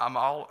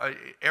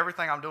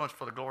 everything I'm doing is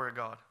for the glory of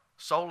God.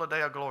 Sola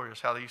Deo Gloria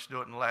is how they used to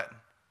do it in Latin.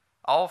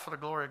 All for the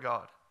glory of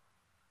God.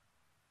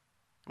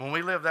 When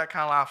we live that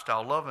kind of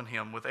lifestyle, loving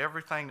him with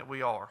everything that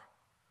we are,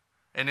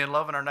 and then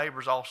loving our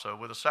neighbors also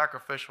with a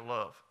sacrificial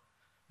love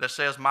that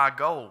says my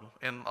goal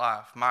in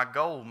life,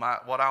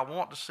 what I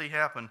want to see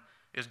happen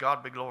is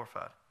God be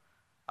glorified.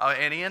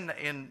 And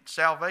in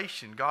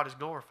salvation, God is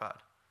glorified.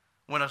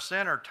 When a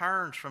sinner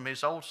turns from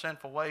his old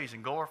sinful ways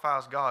and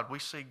glorifies God, we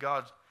see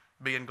God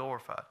being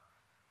glorified.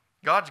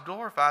 God's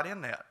glorified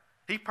in that.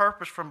 He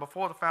purposed from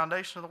before the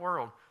foundation of the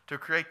world to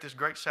create this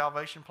great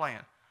salvation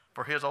plan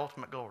for his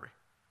ultimate glory.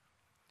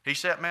 He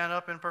set man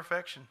up in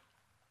perfection.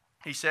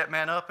 He set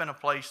man up in a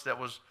place that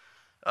was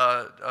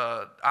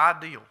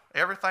ideal.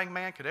 Everything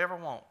man could ever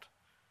want.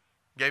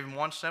 Gave him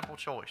one simple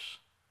choice.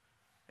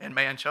 And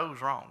man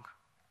chose wrong.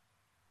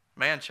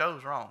 Man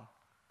chose wrong.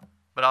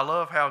 But I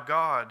love how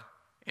God,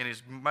 in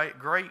his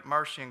great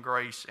mercy and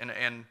grace,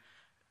 and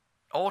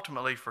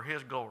ultimately for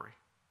his glory,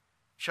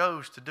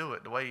 chose to do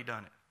it the way he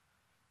done it.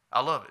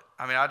 I love it.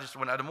 I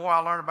mean, the more I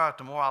learn about it,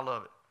 the more I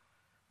love it.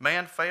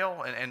 Man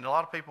fell, and a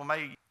lot of people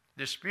may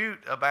dispute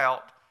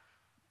about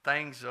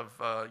things of,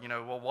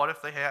 well, what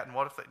if they hadn't?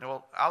 What if they?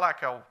 Well, I like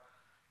how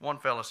one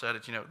fella said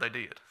it. They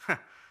did.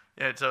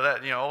 And so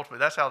that, ultimately,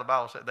 that's how the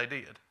Bible said they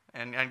did,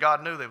 and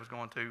God knew they was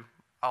going to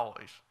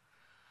always.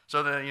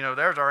 So then,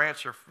 there's our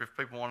answer if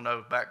people want to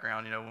know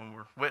background. When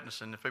we're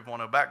witnessing, if people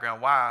want to know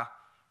background, why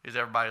is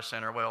everybody a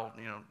sinner? Well,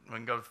 we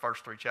can go to the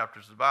first 3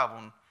 chapters of the Bible,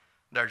 and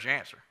there's your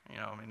answer.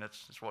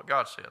 That's what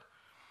God said.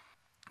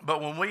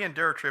 But when we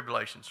endure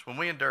tribulations, when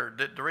we endure,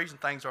 the reason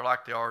things are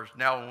like they are is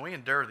now when we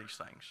endure these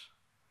things,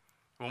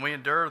 when we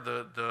endure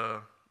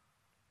the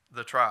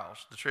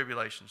trials, the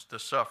tribulations, the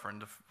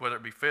suffering, whether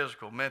it be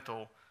physical,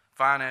 mental,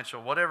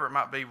 financial, whatever it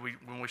might be,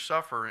 when we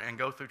suffer and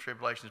go through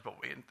tribulations, but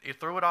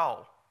through it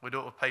all, we do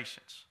it with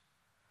patience.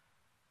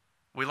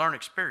 We learn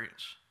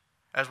experience.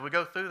 As we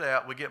go through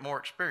that, we get more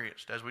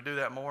experienced as we do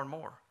that more and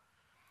more.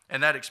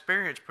 And that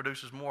experience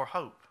produces more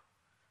hope.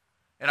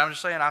 And I'm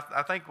just saying,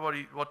 I think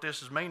what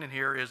this is meaning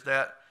here is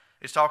that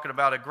it's talking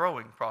about a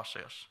growing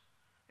process.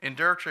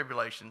 Endure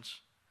tribulations,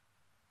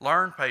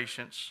 learn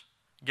patience,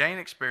 gain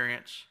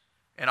experience,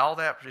 and all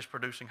that is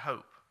producing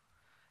hope.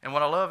 And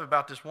what I love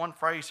about this one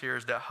phrase here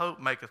is that hope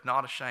maketh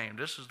not ashamed.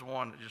 This is the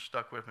one that just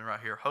stuck with me right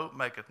here. Hope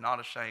maketh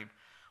not ashamed.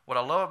 What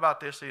I love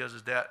about this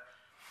is that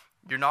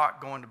you're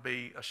not going to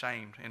be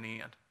ashamed in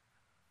the end.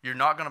 You're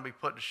not going to be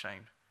put to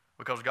shame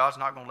because God's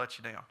not going to let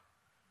you down.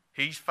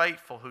 He's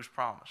faithful who's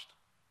promised.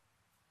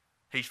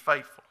 He's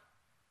faithful.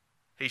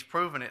 He's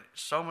proven it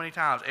so many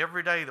times.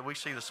 Every day that we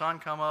see the sun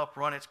come up,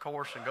 run its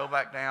course, and go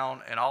back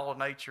down, and all of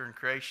nature and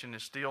creation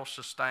is still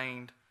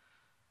sustained,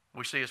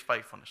 we see his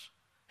faithfulness.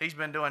 He's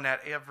been doing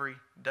that every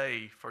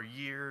day for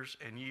years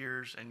and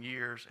years and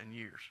years and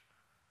years.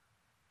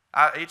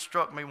 It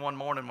struck me one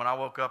morning when I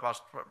woke up. I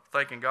was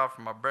thanking God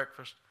for my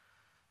breakfast,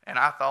 and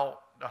a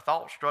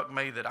thought struck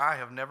me that I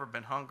have never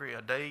been hungry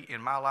a day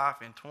in my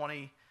life in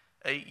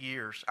 28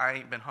 years. I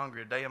ain't been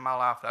hungry a day in my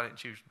life that I didn't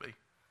choose to be.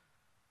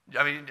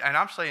 I mean, and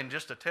I'm saying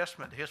just a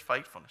testament to his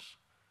faithfulness.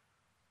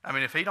 I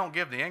mean, if he don't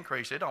give the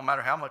increase, it don't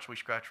matter how much we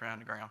scratch around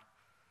the ground.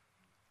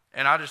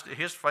 And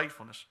his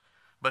faithfulness.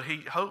 But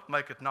hope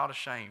maketh not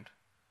ashamed.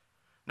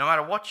 No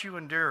matter what you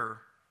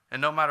endure,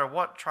 and no matter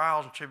what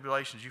trials and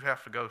tribulations you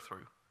have to go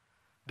through,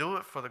 do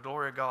it for the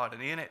glory of God,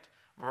 and in it,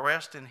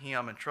 rest in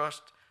him and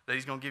trust that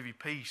he's going to give you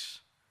peace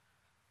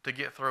to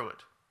get through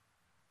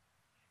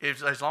it.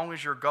 As long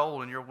as your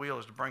goal and your will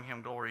is to bring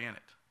him glory in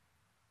it.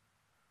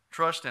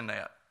 Trust in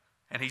that.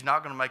 And he's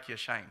not going to make you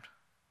ashamed.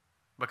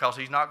 Because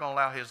he's not going to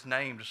allow his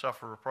name to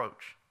suffer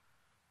reproach.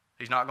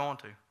 He's not going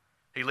to.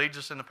 He leads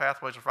us in the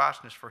pathways of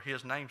righteousness for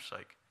his name's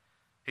sake.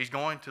 He's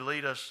going to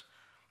lead us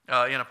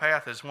in a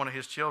path as one of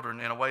his children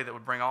in a way that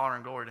would bring honor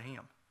and glory to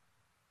him.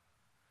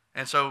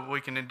 And so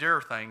we can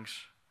endure things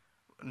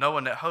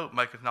knowing that hope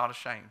maketh not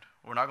ashamed.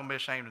 We're not going to be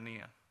ashamed in the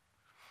end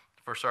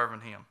for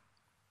serving him.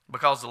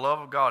 Because the love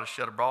of God is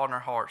shed abroad in our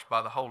hearts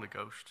by the Holy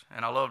Ghost.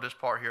 And I love this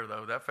part here,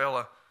 though. That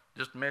fella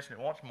just mentioned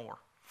it once more.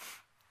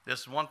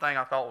 This is one thing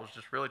I thought was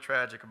just really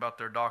tragic about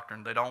their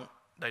doctrine.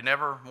 They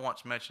never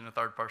once mentioned the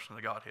third person of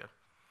the Godhead.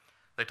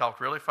 They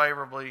talked really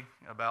favorably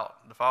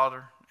about the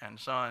Father and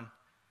the Son,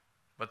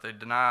 but they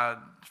denied,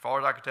 as far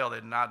as I could tell, they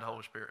denied the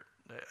Holy Spirit.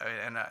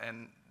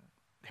 And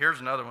here's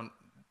another one.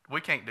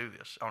 We can't do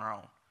this on our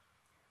own.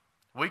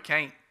 We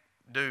can't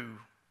do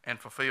and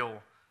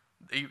fulfill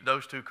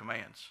those two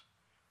commands.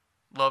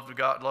 Love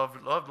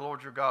the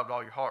Lord your God with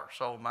all your heart,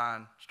 soul,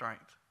 mind,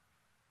 strength.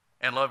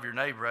 And love your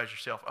neighbor as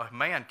yourself. A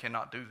man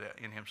cannot do that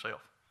in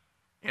himself.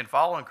 In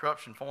fallen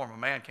corruption form, a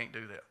man can't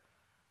do that.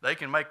 They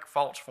can make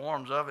false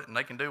forms of it, and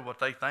they can do what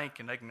they think,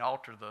 and they can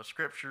alter the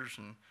scriptures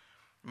and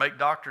make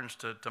doctrines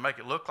to make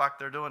it look like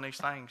they're doing these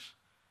things.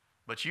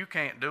 But you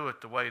can't do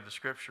it the way the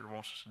scripture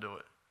wants us to do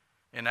it,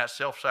 in that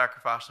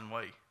self-sacrificing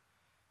way.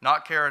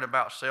 Not caring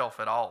about self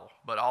at all,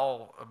 but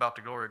all about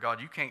the glory of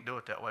God. You can't do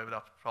it that way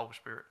without the Holy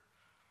Spirit.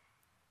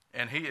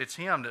 And it's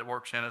him that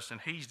works in us,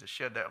 and he's to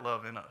shed that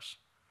love in us.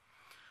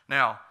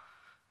 Now,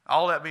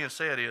 all that being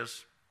said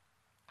is,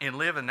 in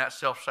living that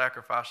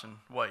self-sacrificing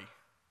way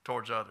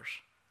towards others,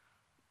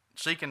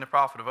 seeking the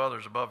profit of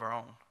others above our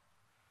own,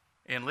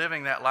 in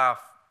living that life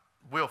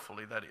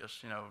willfully, that is,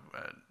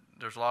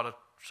 there's a lot of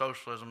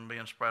socialism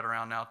being spread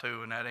around now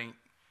too, and the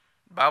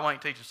Bible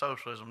ain't teaching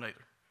socialism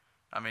neither.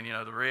 I mean,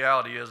 the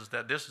reality is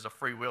that this is a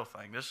free will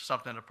thing. This is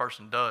something a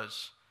person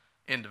does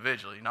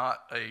individually,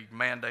 not a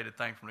mandated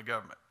thing from the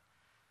government.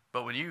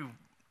 But when you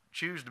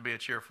choose to be a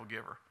cheerful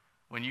giver,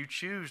 when you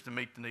choose to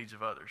meet the needs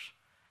of others,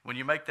 when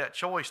you make that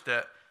choice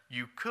that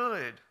you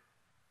could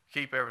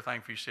keep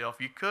everything for yourself,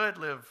 you could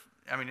live,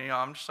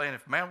 I'm just saying,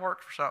 if a man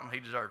works for something, he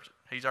deserves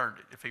it. He's earned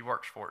it if he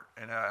works for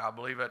it. And I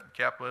believe that in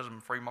capitalism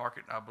and free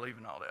market, and I believe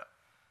in all that.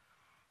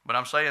 But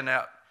I'm saying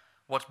that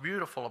what's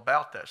beautiful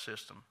about that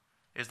system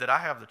is that I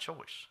have the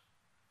choice.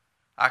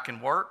 I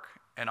can work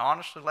and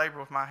honestly labor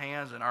with my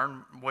hands and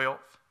earn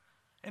wealth,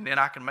 and then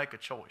I can make a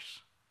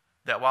choice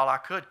that while I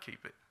could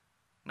keep it,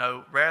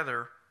 no,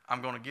 rather,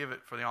 I'm going to give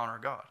it for the honor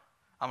of God.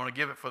 I'm going to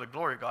give it for the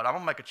glory of God. I'm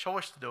going to make a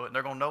choice to do it, and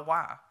they're going to know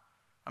why.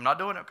 I'm not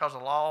doing it because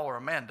of law or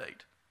a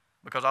mandate,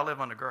 because I live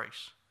under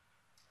grace.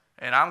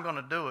 And I'm going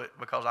to do it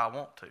because I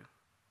want to,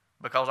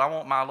 because I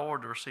want my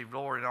Lord to receive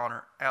glory and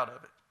honor out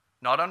of it.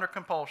 Not under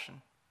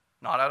compulsion,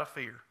 not out of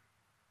fear,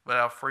 but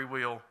out of free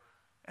will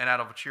and out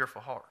of a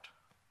cheerful heart.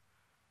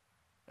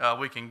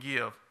 We can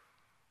give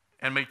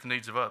and meet the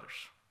needs of others.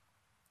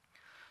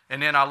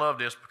 And then I love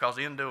this because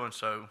in doing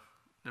so,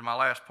 in my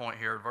last point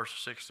here, verses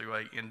 6 through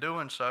 8, in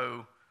doing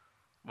so,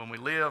 when we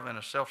live in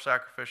a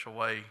self-sacrificial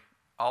way,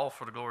 all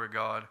for the glory of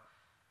God,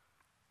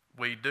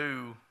 we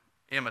do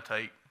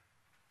imitate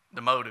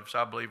the motives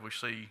I believe we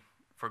see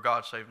for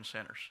God saving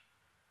sinners,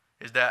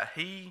 is that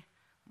he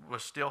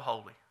was still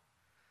holy.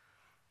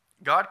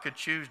 God could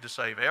choose to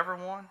save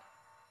everyone.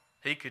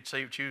 He could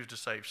choose to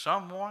save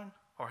someone,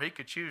 or he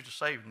could choose to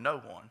save no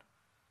one.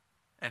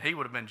 And he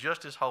would have been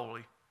just as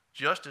holy,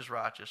 just as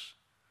righteous,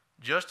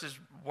 just as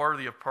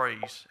worthy of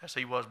praise as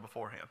he was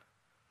beforehand.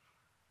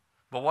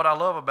 But what I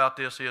love about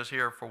this is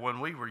here, for when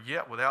we were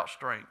yet without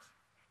strength,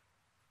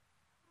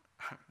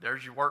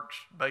 there's your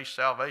works-based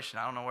salvation.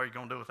 I don't know what you're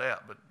going to do with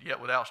that, but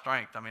yet without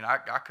strength.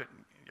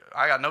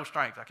 I got no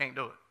strength. I can't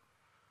do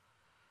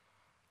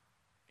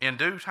it. In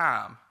due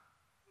time,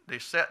 the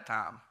set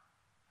time,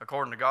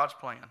 according to God's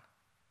plan,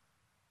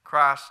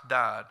 Christ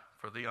died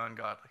for the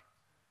ungodly.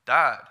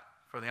 Died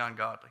for the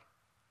ungodly.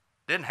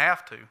 Didn't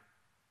have to.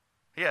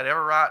 He had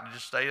every right to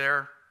just stay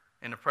there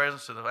in the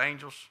presence of the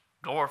angels,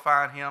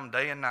 glorifying him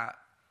day and night.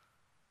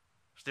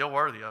 Still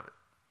worthy of it.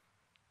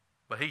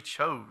 But he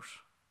chose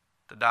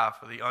to die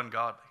for the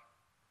ungodly.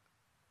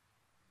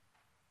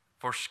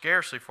 For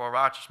scarcely for a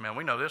righteous man,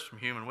 we know this from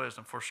human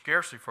wisdom, for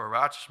scarcely for a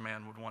righteous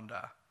man would one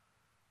die.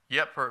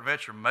 Yet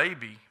peradventure,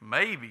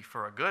 maybe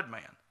for a good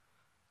man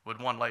would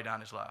one lay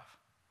down his life.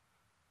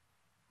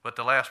 But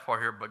the last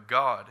part here, but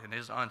God in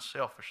his the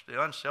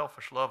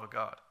unselfish love of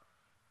God.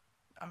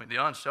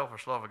 The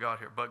unselfish love of God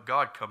here, but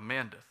God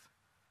commendeth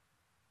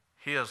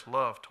his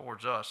love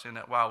towards us in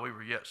that while we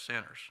were yet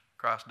sinners,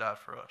 Christ died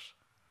for us.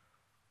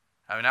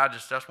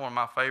 That's one of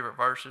my favorite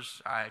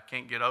verses. I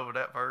can't get over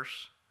that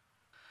verse.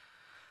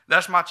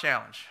 That's my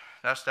challenge.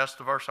 That's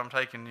the verse I'm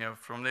taking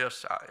from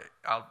this.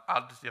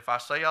 If I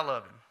say I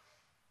love him,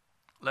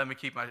 let me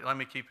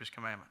keep his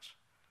commandments.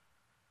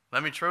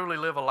 Let me truly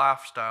live a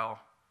lifestyle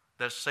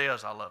that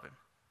says I love him.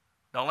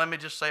 Don't let me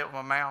just say it with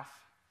my mouth.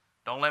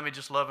 Don't let me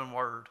just love in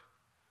word,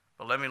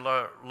 but let me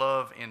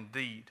love in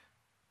deed.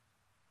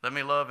 Let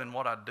me love in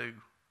what I do.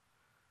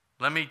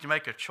 Let me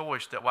make a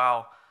choice that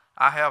while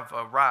I have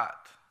a right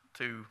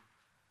to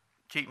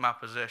keep my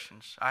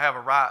possessions, I have a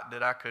right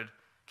that I could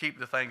keep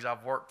the things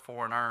I've worked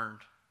for and earned,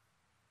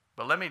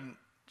 but let me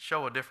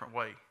show a different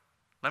way.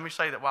 Let me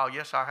say that while,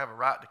 yes, I have a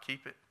right to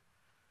keep it,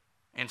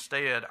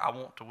 instead, I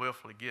want to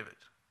willfully give it.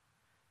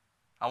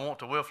 I want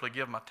to willfully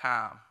give my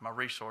time, my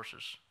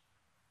resources,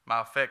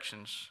 my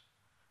affections,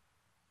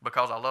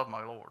 because I love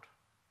my Lord,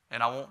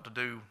 and I want to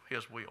do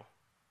His will.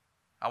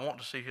 I want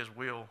to see His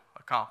will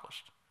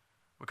accomplished,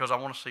 because I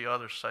want to see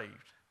others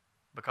saved,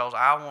 because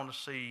I want to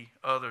see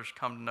others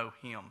come to know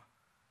Him,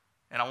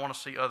 and I want to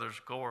see others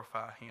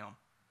glorify Him,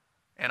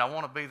 and I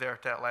want to be there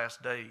at that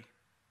last day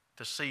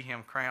to see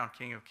Him crowned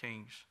King of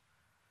Kings,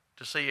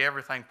 to see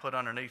everything put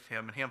underneath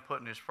Him and Him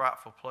put in His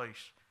rightful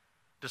place,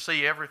 to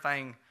see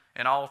everything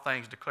and all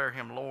things declare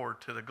Him Lord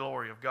to the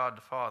glory of God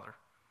the Father,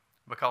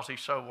 because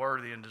He's so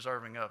worthy and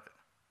deserving of it.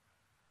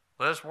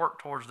 Let us work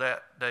towards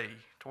that day,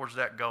 towards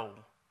that goal,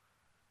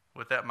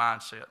 with that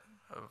mindset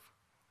of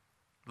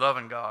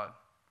loving God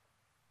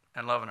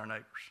and loving our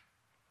neighbors.